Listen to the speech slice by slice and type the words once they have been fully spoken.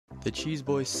The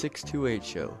Cheeseboy 628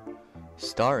 Show,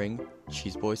 starring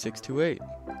Cheeseboy 628.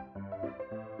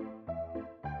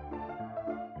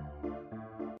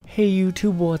 Hey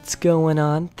YouTube, what's going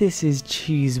on? This is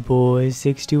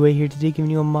Cheeseboy628 here today, giving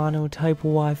you a Monotype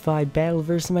Wi-Fi battle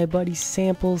versus my buddy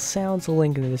SampleSounds. A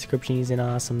link in the description. He's an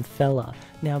awesome fella.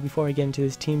 Now, before I get into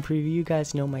this team preview, you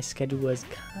guys know my schedule has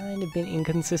kind of been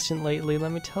inconsistent lately.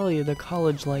 Let me tell you, the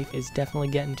college life is definitely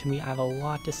getting to me. I have a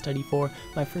lot to study for.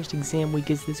 My first exam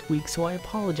week is this week, so I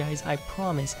apologize. I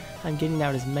promise I'm getting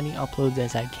out as many uploads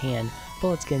as I can. But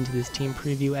let's get into this team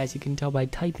preview. As you can tell by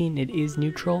typing, it is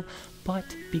neutral.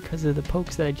 But because of the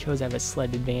pokes that I chose, I have a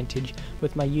slight advantage.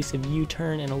 With my use of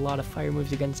U-turn and a lot of fire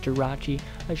moves against Jirachi,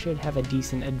 I should have a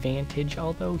decent advantage,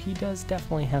 although he does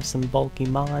definitely have some bulky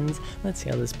mons. Let's see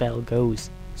how this battle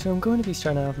goes. So I'm going to be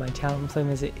starting off my talent flame,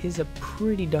 as it is a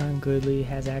pretty darn good lead. It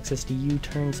has access to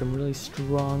U-turn, some really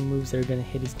strong moves that are going to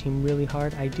hit his team really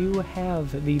hard. I do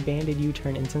have the banded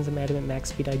U-turn, and since I'm adamant max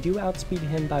speed, I do outspeed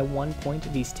him by 1 point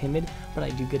if he's timid, but I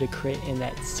do get a crit, and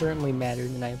that certainly mattered,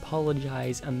 and I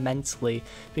apologize immensely,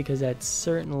 because that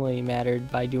certainly mattered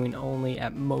by doing only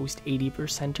at most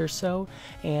 80% or so.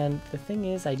 And the thing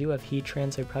is, I do have heat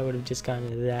trans, so I probably would have just gone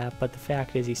into that, but the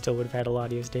fact is he still would have had a lot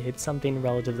of use to hit something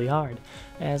relatively hard,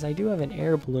 as I do have an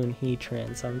air balloon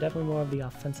Heatran, so I'm definitely more of the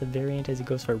offensive variant as he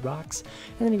goes for rocks,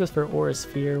 and then he goes for Aura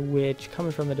Sphere, which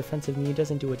coming from a defensive me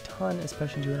doesn't do a ton,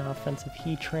 especially to an offensive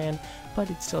Heatran, but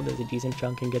it still does a decent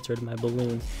chunk and gets rid of my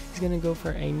balloon. He's going to go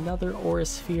for another Aura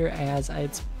Sphere, as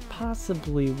it's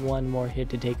possibly one more hit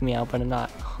to take me out, but I'm not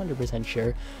 100%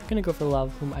 sure. Gonna go for the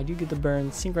Lava Plume. I do get the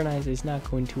burn. Synchronize is not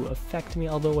going to affect me,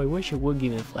 although I wish it would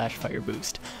give me the Flash Fire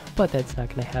boost, but that's not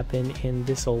going to happen in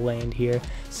this old land here.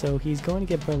 So he's going to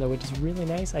get burned though, which is really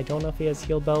nice. I don't know if he has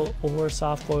Heal Belt or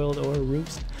Soft Boiled or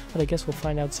Roost, but I guess we'll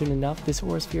find out soon enough. This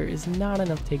Aura Sphere is not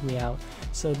enough to take me out,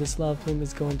 so this Lava Plume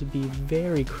is going to be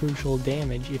very crucial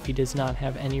damage if he does not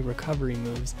have any recovery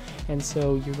moves. And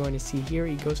so you're going to see here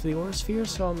he goes for the Aura Sphere,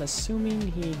 so I'm assuming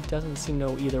he doesn't seem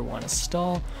to either want to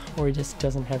stall or he just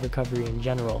doesn't have recovery in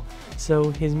general. So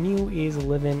his Mew is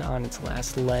living on its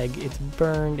last leg. It's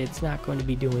burned. It's not going to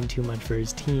be doing too much for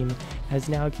his team, as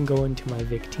now I can go into my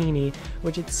Victini,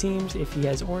 which it seems if he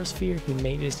has Aura Sphere, he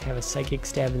may just have a Psychic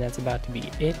Stab, and that's about to be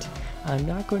it. I'm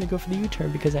not going to go for the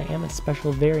U-turn because I am a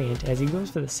special variant. As he goes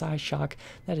for the Psy Shock,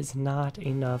 that is not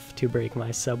enough to break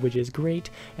my sub, which is great.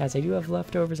 As I do have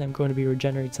leftovers, I'm going to be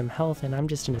regenerate some health, and I'm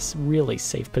just in a really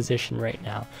safe position right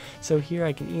now. So here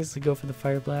I can easily go for the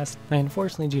Fire Blast. I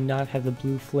unfortunately do not have the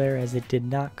blue flare, as it did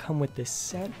not come with this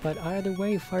set, but either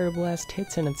way, Fire Blast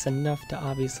hits, and it's enough to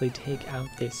obviously take out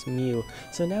this Mew.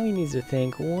 So now he needs to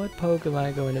think, what poke am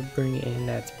I going to bring in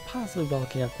that's possibly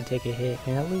bulky enough to take a hit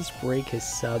and at least break his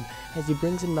sub, as he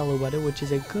brings in Meloetta, which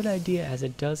is a good idea as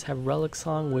it does have Relic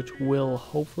Song, which will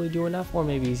hopefully do enough, or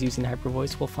maybe he's using Hyper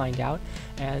Voice, we'll find out.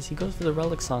 As he goes for the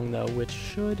Relic Song though, which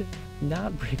should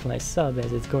not break my sub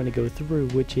as it's going to go through,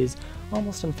 which is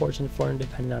almost unfortunate for him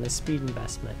depending on his speed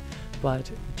investment.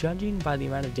 But judging by the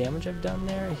amount of damage I've done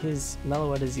there, his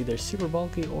Meloetta is either super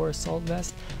bulky or Assault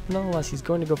Vest. Nonetheless, he's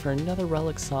going to go for another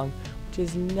Relic Song, which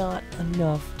is not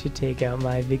enough to take out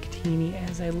my Victini.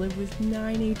 As I live with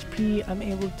 9 HP, I'm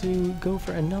able to go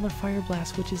for another Fire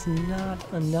Blast, which is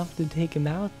not enough to take him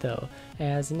out though,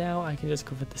 as now I can just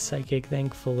go for the Psychic,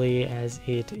 thankfully, as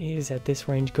it is at this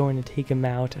range going to take him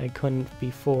out. I couldn't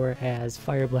before, as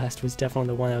Fire Blast was definitely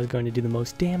the one that was going to do the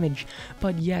most damage.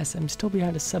 But yes, I'm still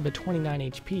behind a sub at 29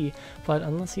 HP, but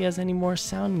unless he has any more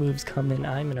sound moves come in,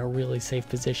 I'm in a really safe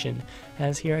position,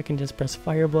 as here I can just press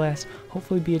Fire Blast,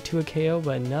 hopefully be it to a KO,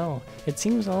 but no. It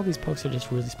seems all these pokes are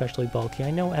just really specially bulky.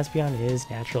 I know Espeon is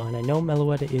natural, and I know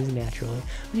Meloetta is natural,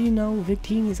 but you know,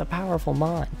 Victini is a powerful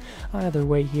mon. Either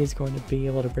way, he is going to be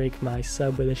able to break my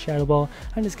sub with a Shadow Ball.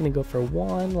 I'm just going to go for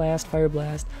one last Fire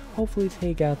Blast, hopefully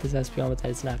take out this Espeon, but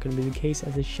that is not going to be the case,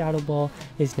 as his Shadow Ball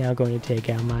is now going to take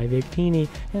out my Victini,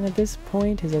 and at this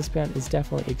point, his Espeon is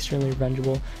definitely extremely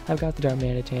revengeable. I've got the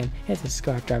Darmanitan, it's a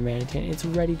Scarf Darmanitan, it's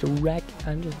ready to wreck.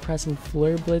 I'm just pressing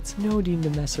Flare Blitz, no need to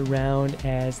mess around,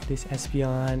 as this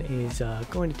Espeon is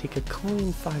going to take a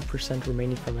clean 5%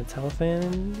 remaining from its health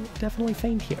and definitely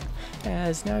faint here.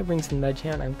 As now he brings in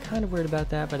Medchant, I'm kind of worried about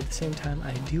that, but at the same time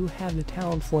I do have the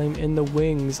Talonflame in the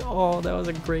wings. Oh, that was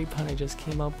a great pun I just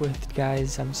came up with,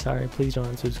 guys. I'm sorry, please don't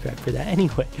unsubscribe for that.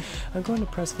 Anyway, I'm going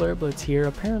to press Flare Blitz here.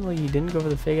 Apparently he didn't go for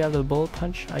the Fake Out of the Bullet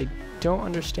Punch. I don't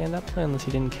understand that play unless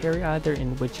he didn't carry either,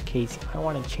 in which case I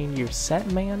want to change your set,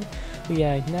 man. But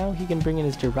yeah, now he can bring in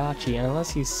his Jirachi, and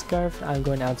unless he's Scarfed, I'm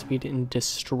going to outspeed and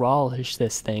destroy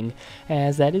this thing,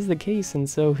 as that is the case, and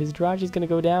so his Jirachi is going to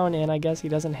go down, and I guess he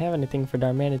doesn't have anything for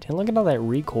Darmanitan. Look at all that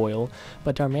recoil,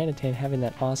 but Darmanitan having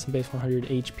that awesome base 100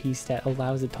 HP stat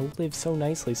allows it to live so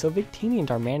nicely. So Victini and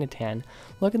Darmanitan,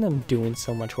 look at them doing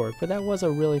so much work. But that was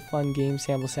a really fun game.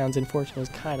 SampleSounds, unfortunately, was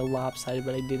kind of lopsided,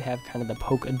 but I did have kind of the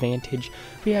poke advantage.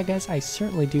 But yeah, guys, I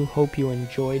certainly do hope you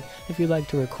enjoyed. If you'd like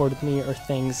to record with me or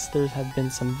things, there have been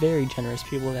some very generous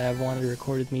people that have wanted to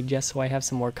record with me just so I have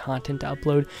some more content to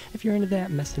upload. If you're into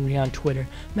that, message me on Twitter,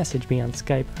 message me on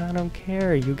Skype. I don't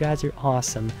care. You guys are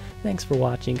awesome. Thanks for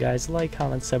watching, guys. Like,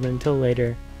 comment, sub, and until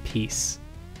later, peace.